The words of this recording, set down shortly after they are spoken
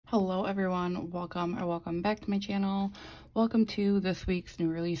Hello everyone, welcome back to my channel. Welcome to this week's new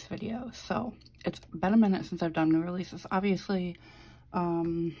release video. So it's been a minute since I've done new releases. Obviously,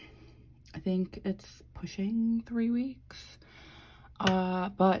 I think it's pushing 3 weeks.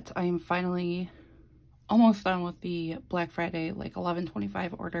 But I am finally almost done with the Black Friday, like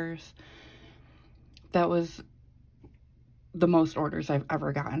 11/25 orders. That was the most orders I've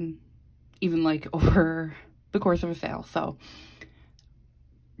ever gotten, even like over the course of a sale. So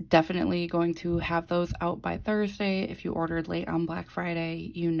definitely going to have those out by Thursday. If you ordered late on Black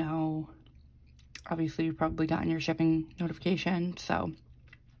Friday, you know, obviously you've probably gotten your shipping notification. So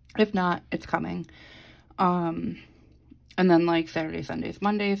if not, it's coming. And then like Saturday, Sundays,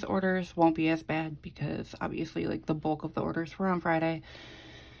 Mondays orders won't be as bad because obviously like the bulk of the orders were on Friday.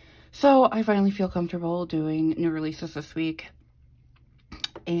 So I finally feel comfortable doing new releases this week.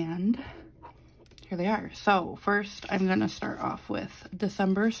 And here they are. So first, I'm going to start off with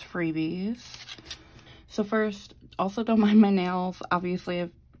December's freebies. So first, also don't mind my nails. Obviously,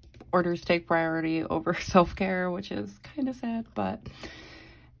 orders take priority over self-care, which is kind of sad, but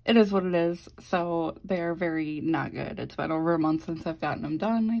it is what it is. So they're very not good. It's been over a month since I've gotten them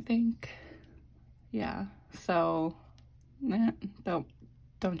done, I think. Yeah, so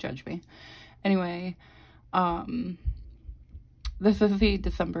don't judge me. Anyway, this is the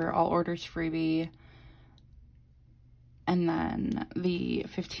December all orders freebie. And then the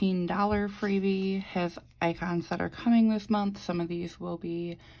 $15 freebie has icons that are coming this month. Some of these will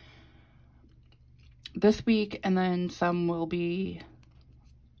be this week, and then some will be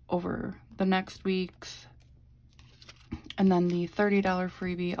over the next weeks. And then the $30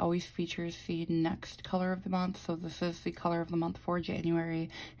 freebie always features the next color of the month. So this is the color of the month for January.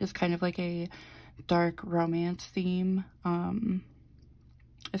 It's kind of like a dark romance theme.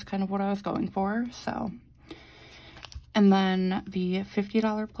 Is kind of what I was going for, so. And then the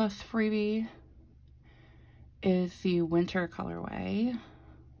 $50 plus freebie is the winter colorway,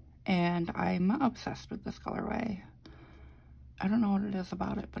 and I'm obsessed with this colorway. I don't know what it is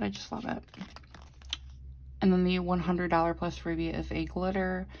about it, but I just love it. And then the $100 plus freebie is a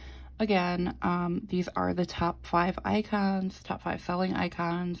glitter. Again, these are the top 5 icons, top 5 selling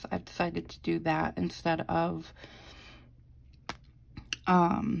icons. I've decided to do that instead of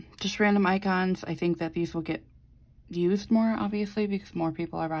just random icons. I think that these will get used more, obviously, because more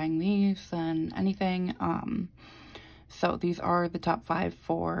people are buying these than anything. So these are the top 5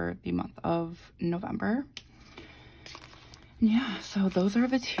 for the month of November. Yeah, so those are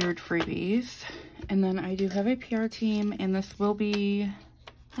the tiered freebies. And then I do have a PR team, and this will be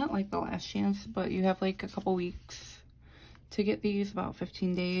not like the last chance, but you have like a couple weeks to get these, about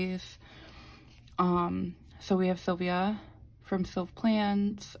 15 days. So we have Sylvia from Sylv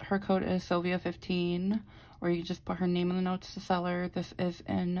Plans. Her code is Sylvia15, or you can just put her name in the notes to seller. This is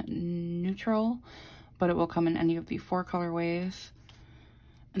in neutral, but it will come in any of the 4 colorways.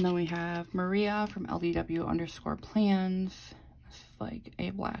 And then we have Maria from LDW_plans. This is like a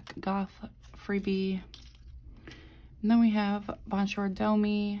black goth freebie. And then we have Bonjour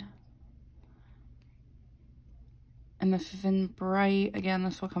Domi. And this is in bright. Again,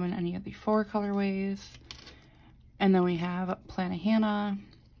 this will come in any of the 4 colorways. And then we have Planahannah.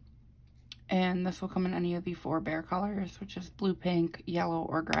 And this will come in any of the 4 bear colors, which is blue, pink, yellow,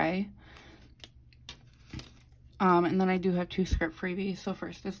 or gray. And then I do have 2 script freebies. So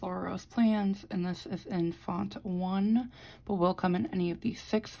first is Laura Rose Plans, and this is in font 1, but will come in any of the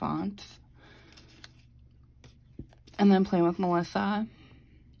 6 fonts. And then Plan with Melissa,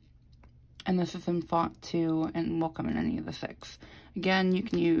 and this is in font 2, and will come in any of the 6. Again, you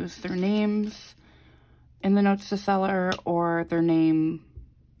can use their names in the notes to seller, or their name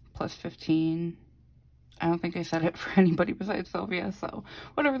plus 15. I don't think I said it for anybody besides Sylvia, so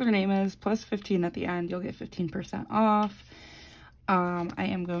whatever their name is, plus 15 at the end, you'll get 15% off. I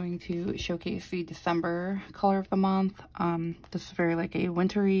am going to showcase the December color of the month. This is very like a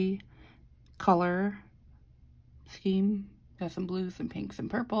wintry color scheme. Got some blues and pinks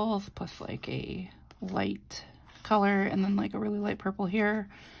and purples, plus like a light color, and then like a really light purple here.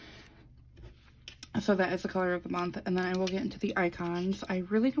 So that is the color of the month. And then I will get into the icons. I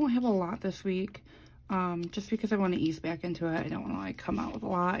really don't have a lot this week, just because I want to ease back into it. I don't want to like come out with a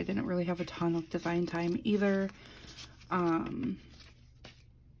lot. I didn't really have a ton of design time either.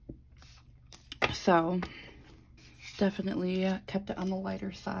 So definitely kept it on the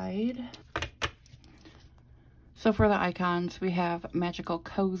lighter side. So for the icons, we have Magical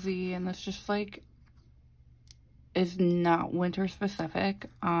Cozy, and this just like is not winter specific.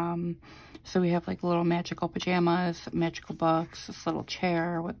 So we have like little magical pajamas, magical books, this little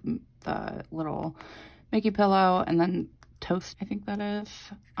chair with the little Mickey pillow, and then Toast, I think that is.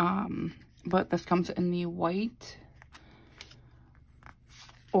 But this comes in the white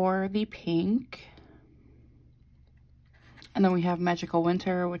or the pink. And then we have Magical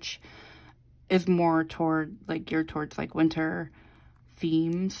Winter, which is more toward, like, geared towards, like, winter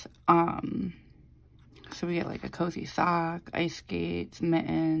themes. So we get, like, a cozy sock, ice skates,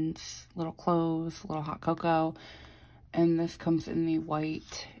 mittens, little clothes, little hot cocoa. And this comes in the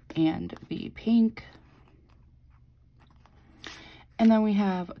white and the pink. And then we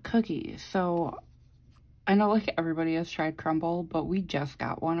have cookies. So I know, like, everybody has tried crumble, but we just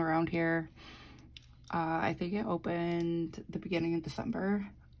got one around here. I think it opened the beginning of December.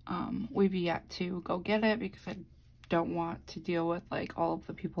 We've yet to go get it because I don't want to deal with, like, all of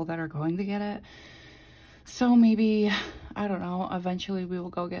the people that are going to get it. So maybe, I don't know, eventually we will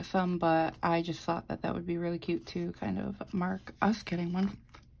go get some, but I just thought that that would be really cute to kind of mark us getting one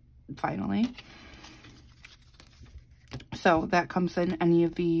finally. So that comes in any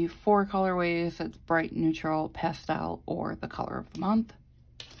of the 4 colorways. It's bright, neutral, pastel, or the color of the month.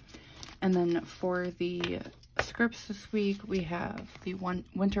 And then for the scripts this week, we have the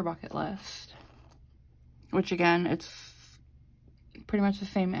winter bucket list, which again, it's pretty much the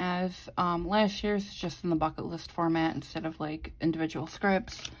same as last year's, just in the bucket list format instead of like individual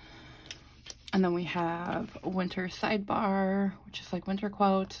scripts. And then we have winter sidebar, which is like winter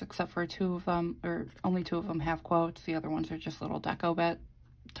quotes, except for 2 of them, or only 2 of them have quotes. The other ones are just little deco bit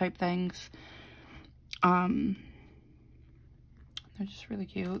type things. They're just really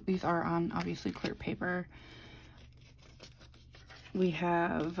cute. These are on obviously clear paper. We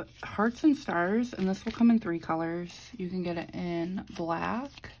have hearts and stars, and this will come in 3 colors. You can get it in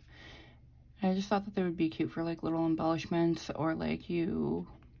black. I just thought that they would be cute for like little embellishments, or like you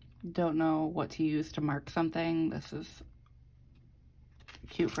don't know what to use to mark something. This is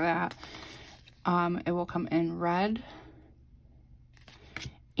cute for that. It will come in red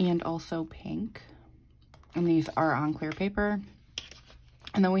and also pink, and these are on clear paper.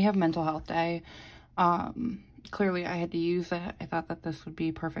 And then we have Mental Health Day. Clearly I had to use it. I thought that this would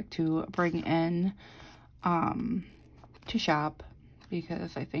be perfect to bring in to shop,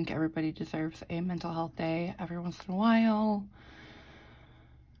 because I think everybody deserves a mental health day every once in a while.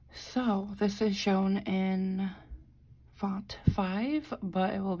 So this is shown in font 5,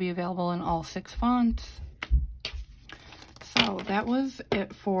 but it will be available in all 6 fonts. So that was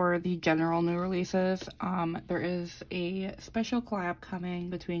it for the general new releases. There is a special collab coming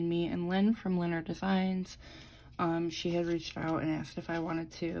between me and Lynn from Linner Designs. She had reached out and asked if I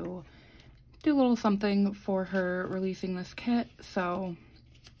wanted to do a little something for her releasing this kit, so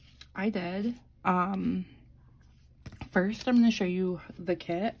I did. First, I'm going to show you the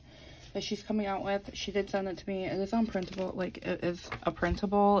kit that she's coming out with. She did send it to me. It is on printable, like it is a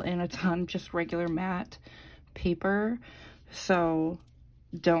printable, and it's on just regular matte paper. So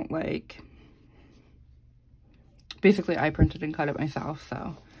don't like, basically I printed and cut it myself.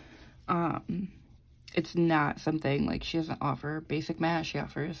 So, it's not something like, she doesn't offer basic matte. She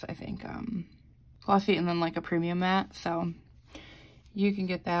offers, I think, glossy and then like a premium matte. So you can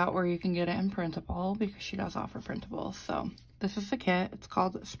get that, or you can get it in printable, because she does offer printables. So this is the kit. It's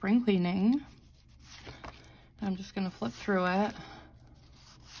called Spring Cleaning. I'm just going to flip through it.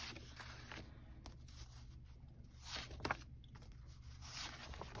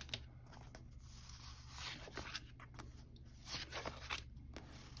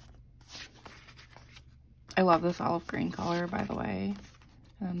 I love this olive green color, by the way.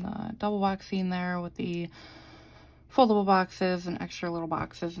 And the double box scene there with the foldable boxes and extra little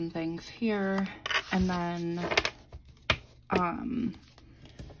boxes and things here. And then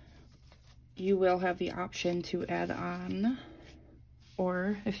you will have the option to add on,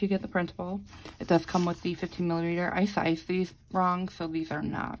 or if you get the printable, it does come with the 15mm. I sized these wrong, so these are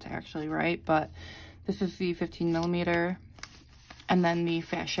not actually right, but this is the 15mm. And then the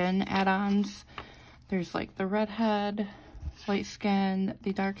fashion add-ons, there's like the redhead, light skinned,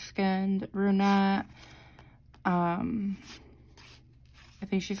 the dark skinned, brunette. I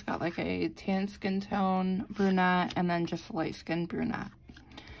think she's got like a tan skin tone brunette, and then just light skin brunette.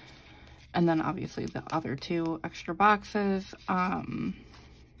 And then obviously the other 2 extra boxes. I've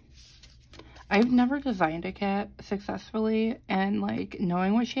never designed a kit successfully, and like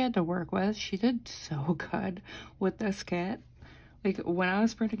knowing what she had to work with, she did so good with this kit. Like when I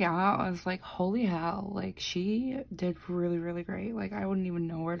was printing out, I was like, holy hell, like she did really, really great. Like I wouldn't even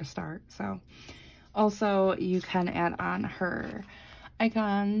know where to start. So also you can add on her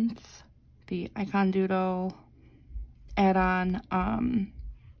icons, the icon doodle add-on.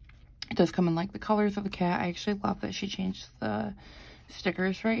 It does come in like the colors of the kit. I actually love that she changed the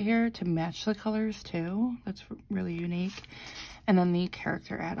stickers right here to match the colors too. That's really unique. And then the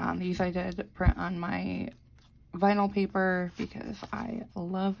character add-on. These I did print on my vinyl paper because I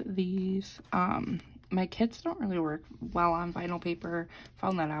love these. My kits don't really work well on vinyl paper,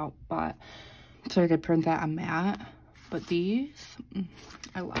 found that out, but so I did print that on matte. But these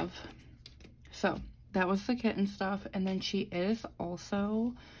I love. So that was the kit and stuff. And then she is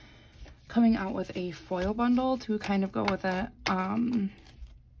also coming out with a foil bundle to kind of go with it.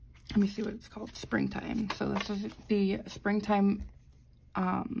 Let me see what it's called. Springtime. So this is the springtime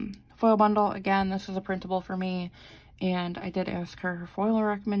foil bundle. Again, this is a printable for me, and I did ask her foil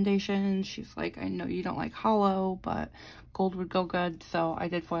recommendations. She's like, I know you don't like hollow, but gold would go good, so I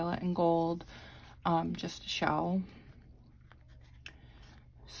did foil it in gold, just to show.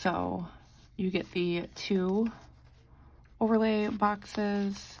 So you get the 2 overlay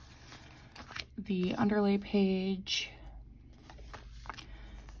boxes, the underlay page,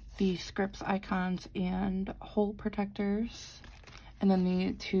 the scripts, icons, and hole protectors, and then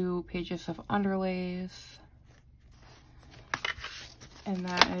the 2 pages of underlays. And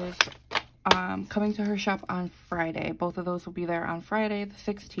that is coming to her shop on Friday. Both of those will be there on Friday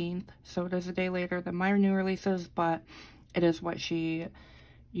the 16th, so it is a day later than my new releases, but it is what she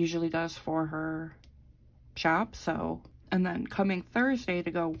usually does for her shop. So, and then coming Thursday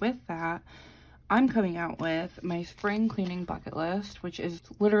to go with that, I'm coming out with my spring cleaning bucket list, which is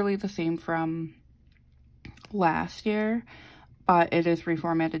literally the same from last year, but it is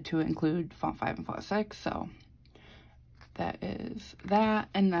reformatted to include font 5 and font 6, so that is that.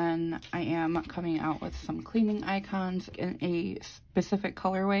 And then I am coming out with some cleaning icons in a specific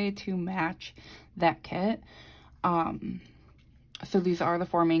colorway to match that kit. So these are the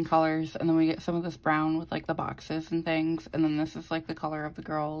 4 main colors, and then we get some of this brown with like the boxes and things, and then this is like the color of the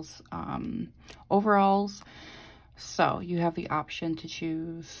girls' overalls. So you have the option to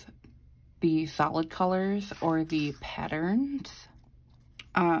choose the solid colors or the patterns.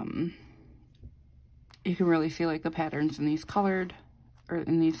 You can really see like the patterns in these colored, or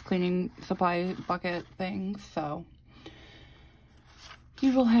in these cleaning supply bucket things. So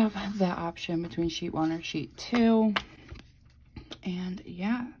you will have that option between sheet 1 or sheet 2. And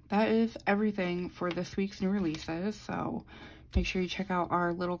yeah, that is everything for this week's new releases. So make sure you check out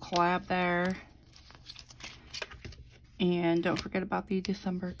our little collab there. And don't forget about the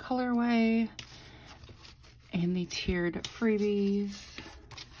December colorway and the tiered freebies,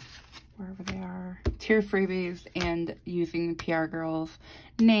 wherever they are. Tiered freebies, and using the PR Girls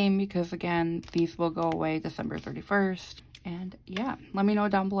name, because again, these will go away December 31st. And yeah, let me know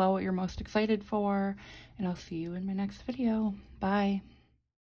down below what you're most excited for, and I'll see you in my next video. Bye.